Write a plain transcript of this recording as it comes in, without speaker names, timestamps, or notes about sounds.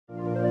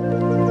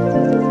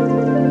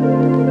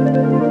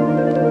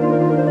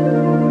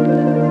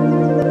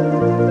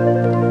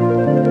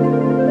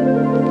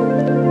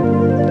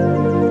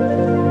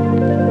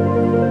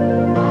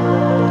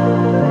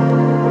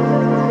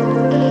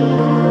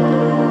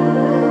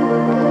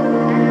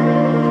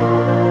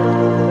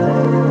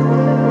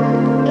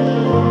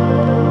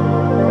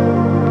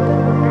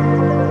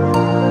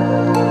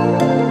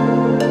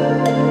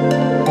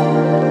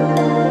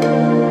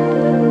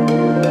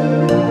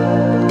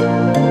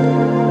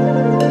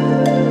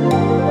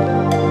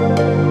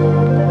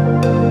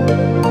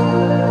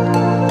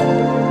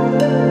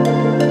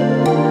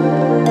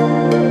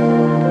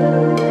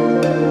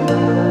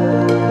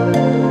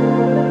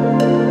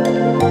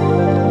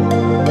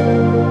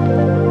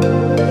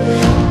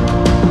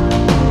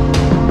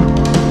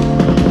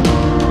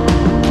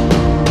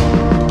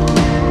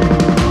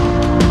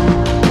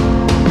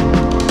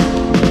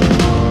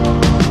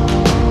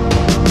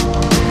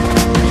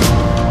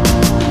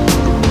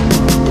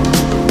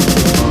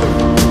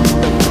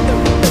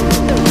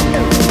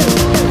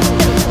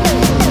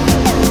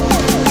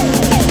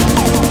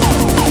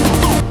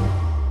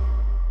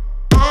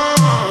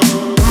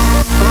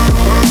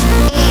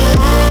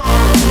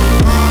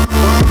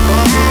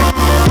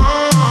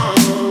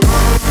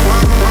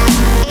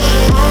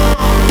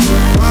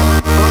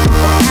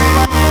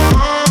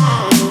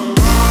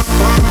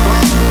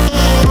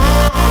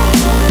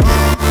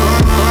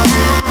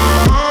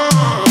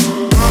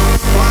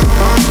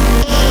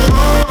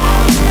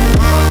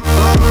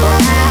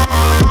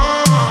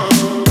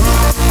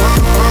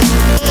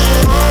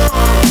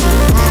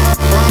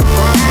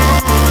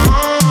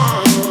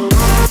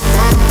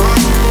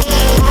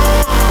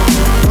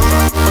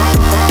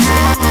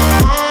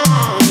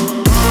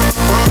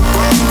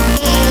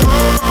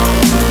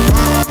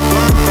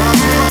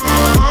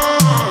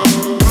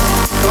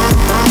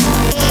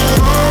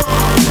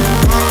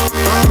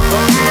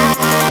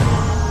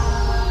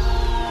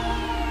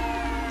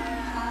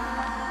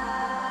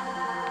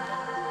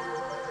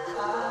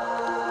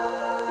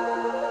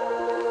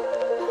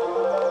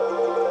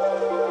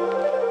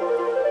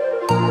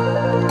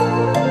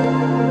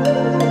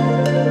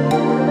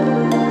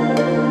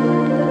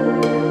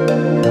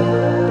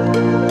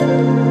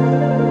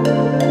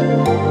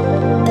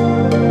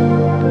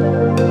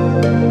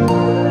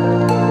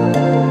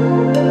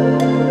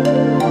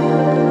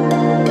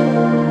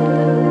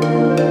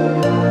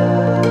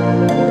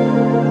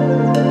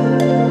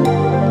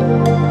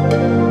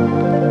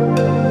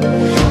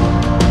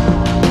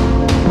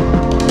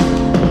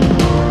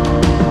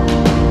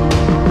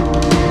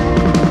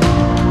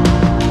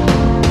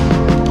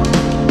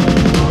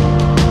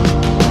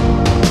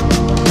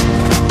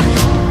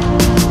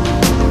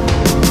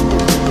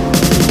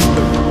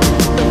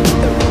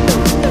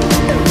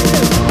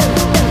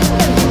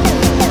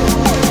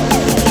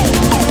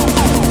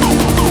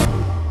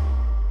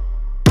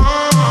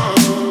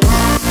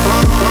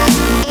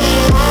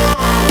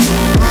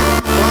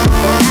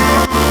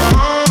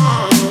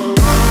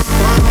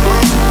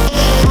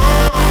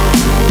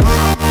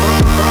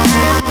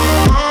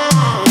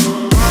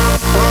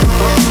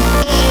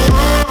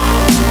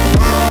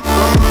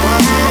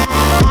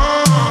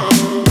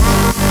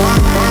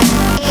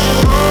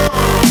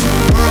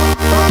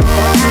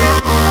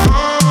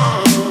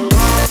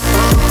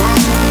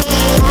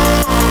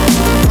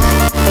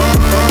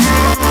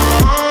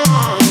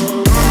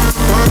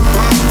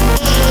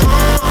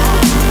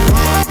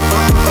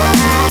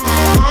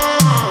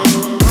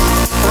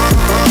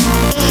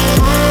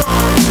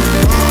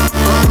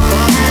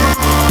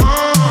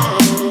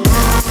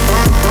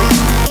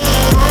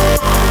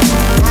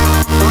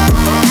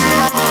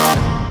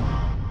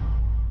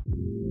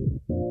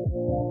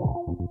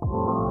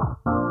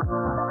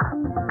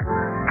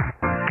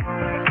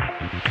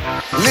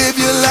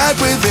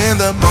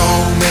within the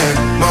moment,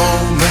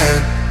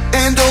 moment.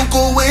 And don't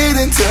go wait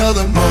until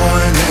the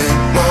morning,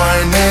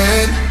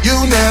 morning. You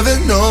never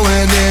know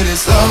when it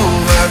is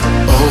over,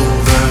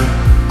 over.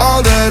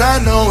 All that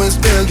I know is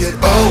we'll get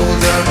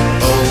older,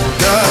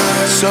 older.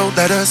 So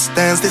let us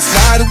dance this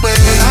night away.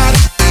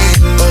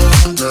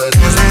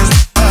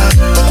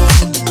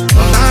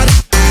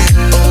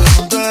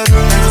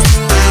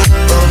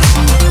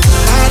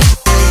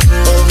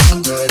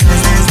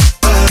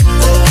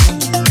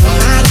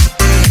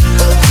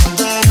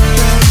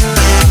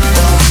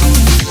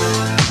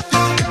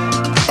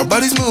 Our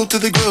bodies move to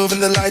the groove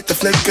and the light that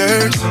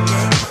flickers.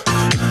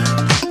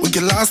 We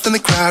get lost in the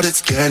crowd,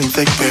 it's getting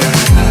thicker.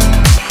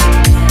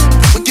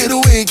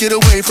 We get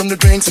away from the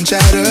drinks and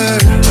chatter.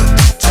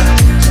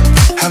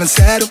 Haven't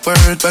said a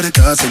word, but it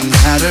doesn't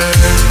matter.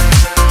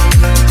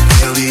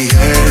 Feel the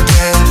air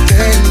get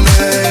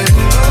thinner.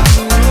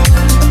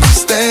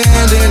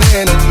 Standing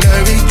in a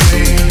blurry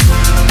dream.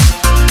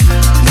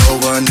 No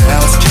one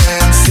else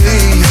can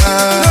see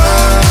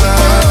us.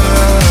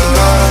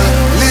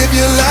 Live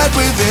your life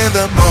within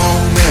the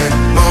moment,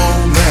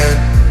 moment.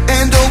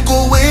 And don't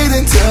go wait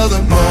until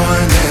the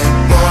morning,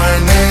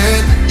 morning.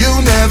 You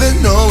never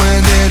know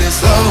when it is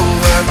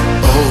over,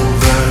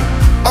 over.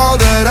 All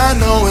that I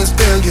know is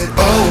we'll get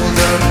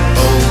older,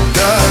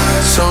 older.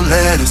 So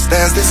let us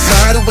dance this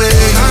night away.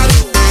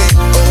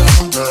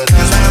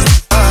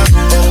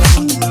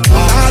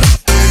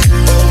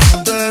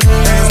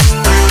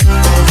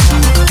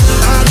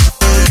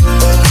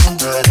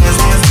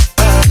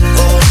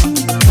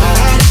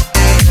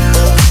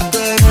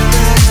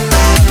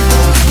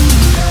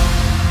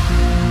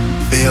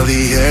 Feel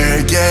the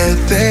air get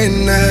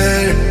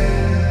thinner.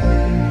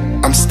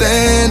 I'm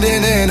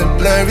standing in a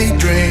blurry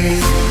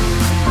dream.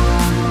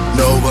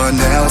 No one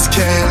else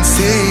can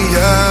see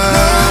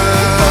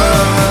us.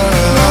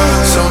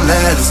 So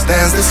let us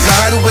dance this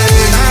night away.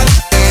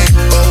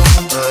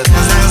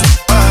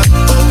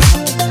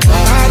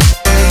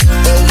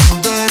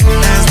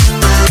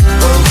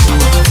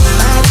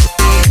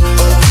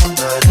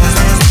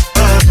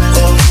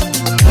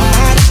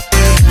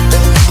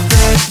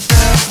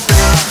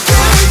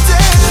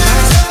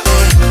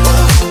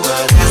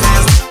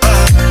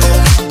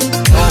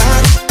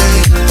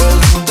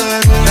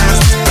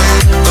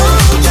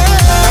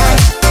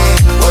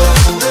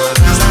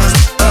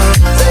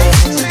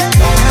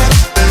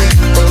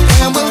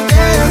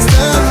 Dance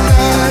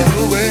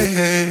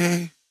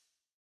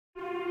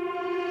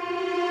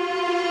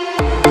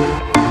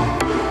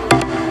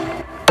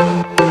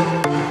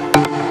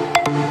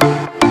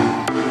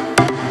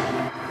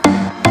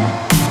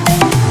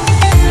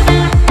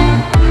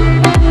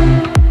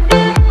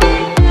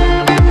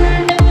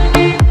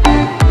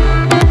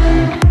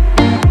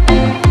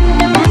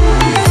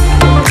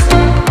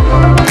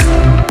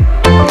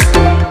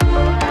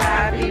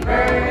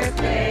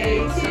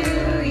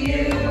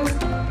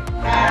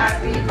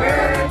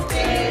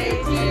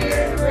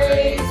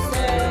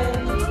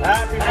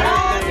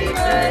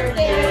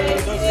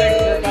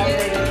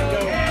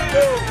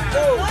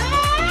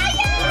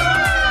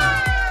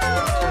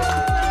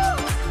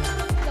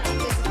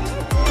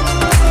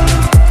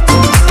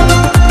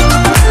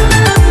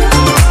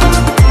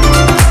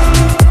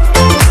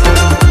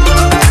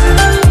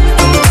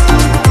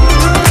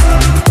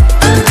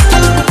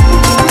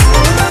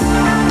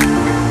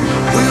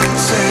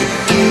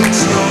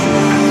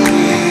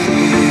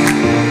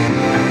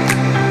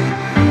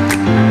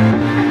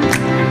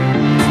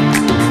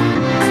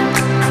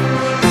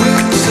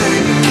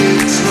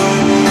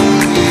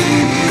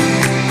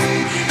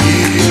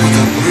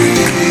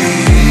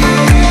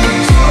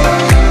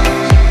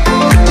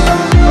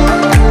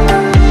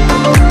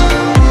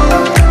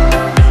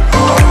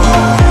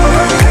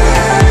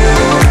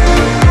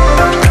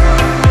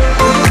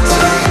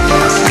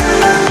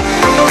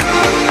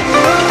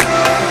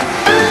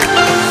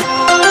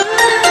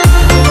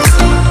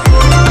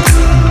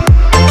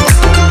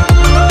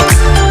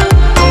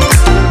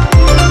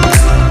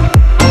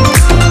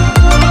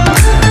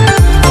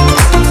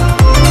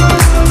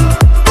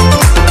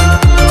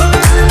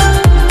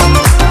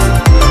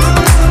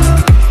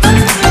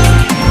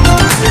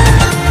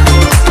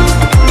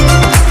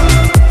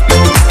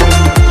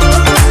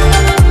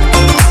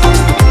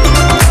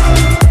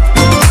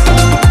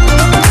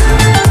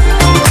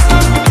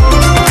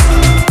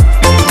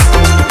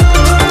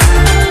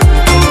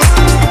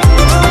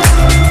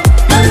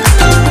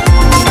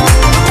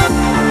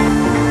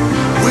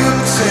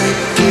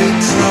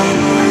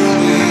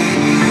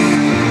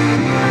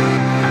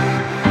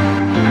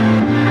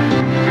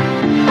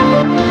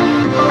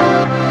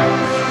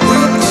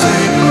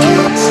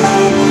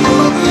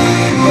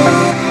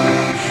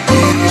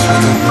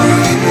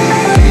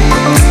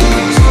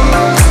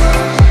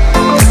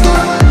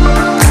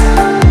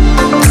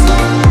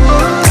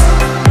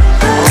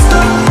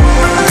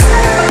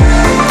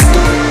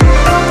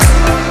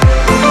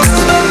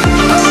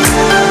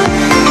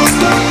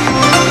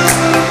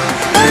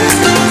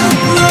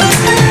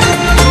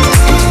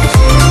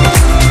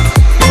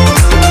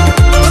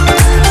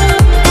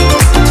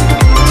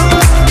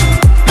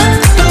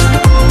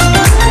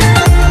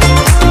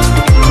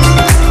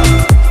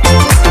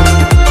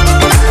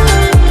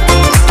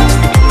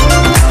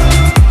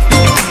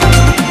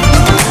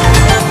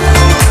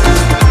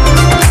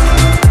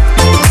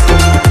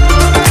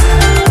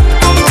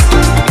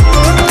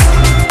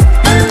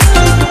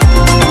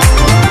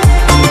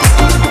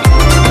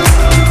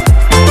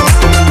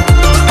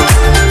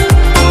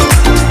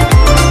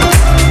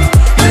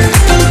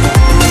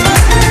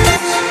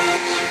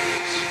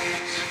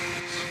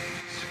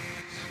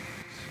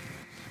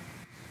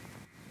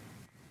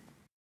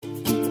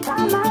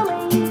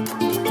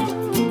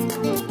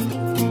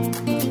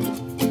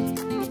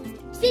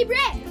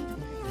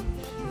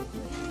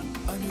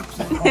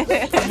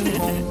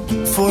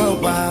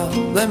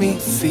let me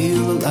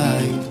feel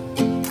alive.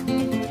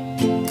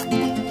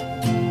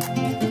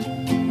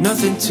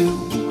 Nothing to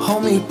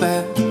hold me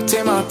back,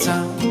 take my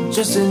time,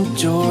 just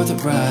enjoy the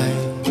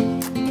ride.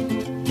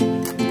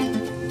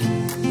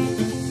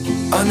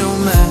 I know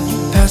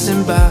man,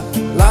 passing by,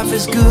 life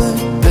is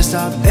good, best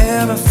I've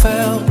ever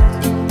felt.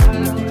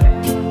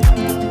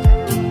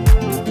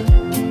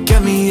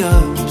 Get me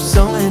up,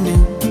 somewhere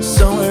new,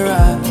 somewhere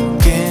I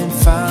can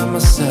find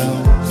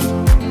myself.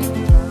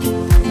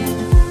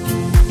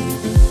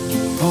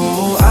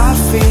 Oh, I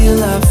feel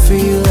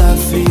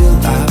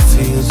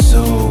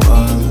so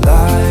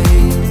alive.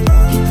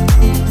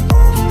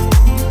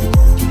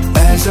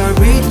 As I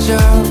reach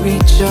out,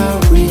 reach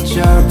out, reach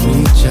out,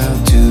 reach out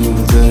to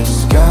the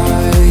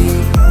sky.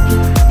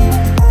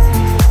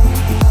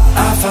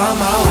 I found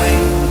my way,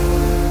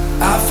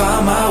 I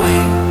found my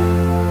way.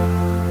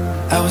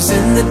 I was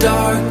in the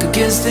dark,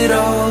 against it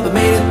all, but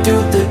made it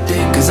through the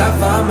day. Cause I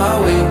found my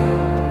way,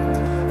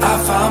 I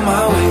found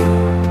my way.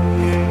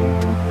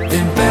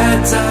 In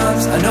bad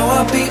times, I know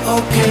I'll be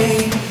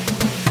okay.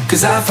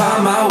 Cause I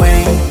found my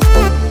way.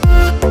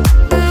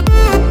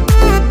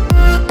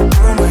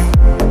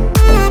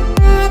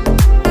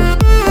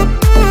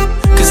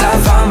 Cause I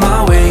found my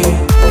way.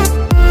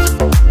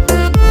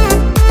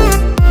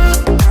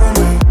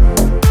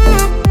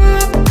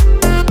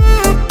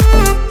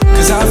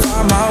 Cause I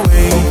found my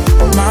way,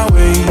 my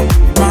way,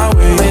 my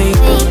way.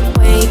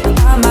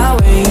 Found my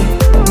way,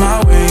 my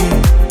way.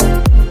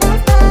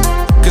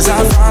 Cause I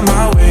found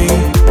my way,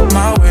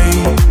 my way,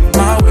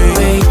 my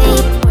way.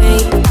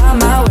 Found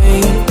my way,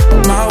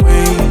 my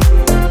way.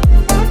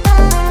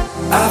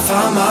 I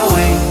found my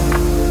way,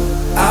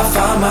 I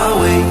found my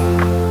way.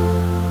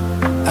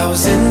 I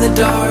was in the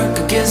dark,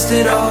 against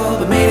it all,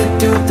 but made it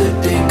through the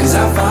day. Cause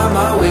I found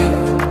my way,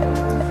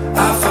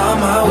 I found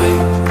my way.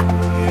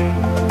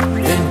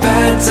 In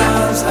bad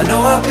times, I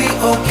know I'll be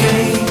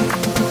okay.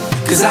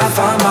 Cause I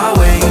found my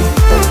way.